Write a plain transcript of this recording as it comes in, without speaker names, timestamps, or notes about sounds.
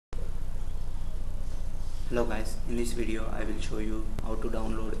Hello guys, in this video I will show you how to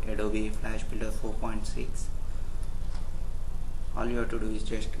download Adobe Flash Builder 4.6. All you have to do is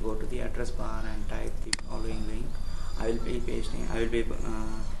just go to the address bar and type the following link. I will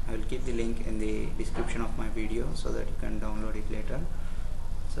keep the link in the description of my video so that you can download it later.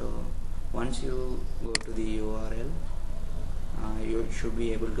 So once you go to the URL, you should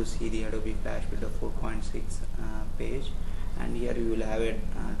be able to see the Adobe Flash Builder 4.6 page, and here you will have a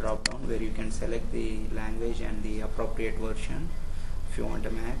drop down where you can select the language and the appropriate version. If you want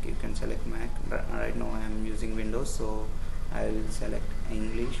a Mac, you can select Mac. Right now I am using Windows, so I will select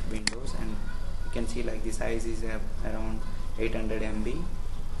English, Windows, and you can see like the size is around 800 MB.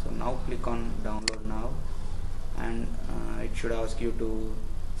 So now click on download now, and it should ask you to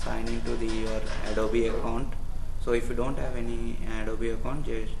sign into your Adobe account. So if you don't have any Adobe account,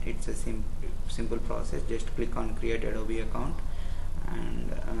 it's a simple process. Just click on create Adobe account,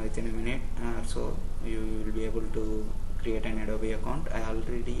 and within a minute so you will be able to create an Adobe account. I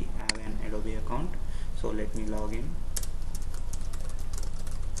already have an Adobe account, so let me log in.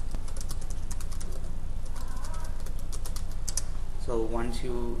 So once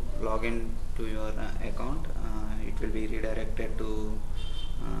you log in to your account, it will be redirected to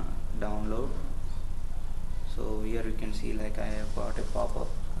download. So here you can see like I have got a pop-up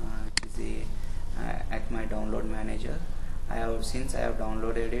which is the at my download manager. Since I have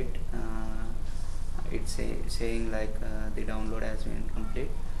downloaded it, it's saying like the download has been complete.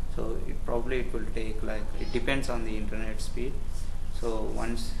 So it will take, like, it depends on the internet speed. So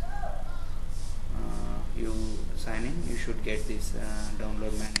once you sign in, you should get this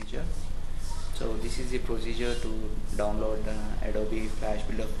download manager. So this is the procedure to download Adobe Flash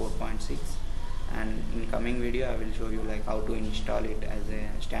Builder 4.6, and in coming video I will show you like how to install it as a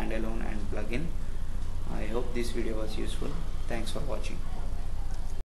standalone and plugin. I hope this video was useful. Thanks for watching.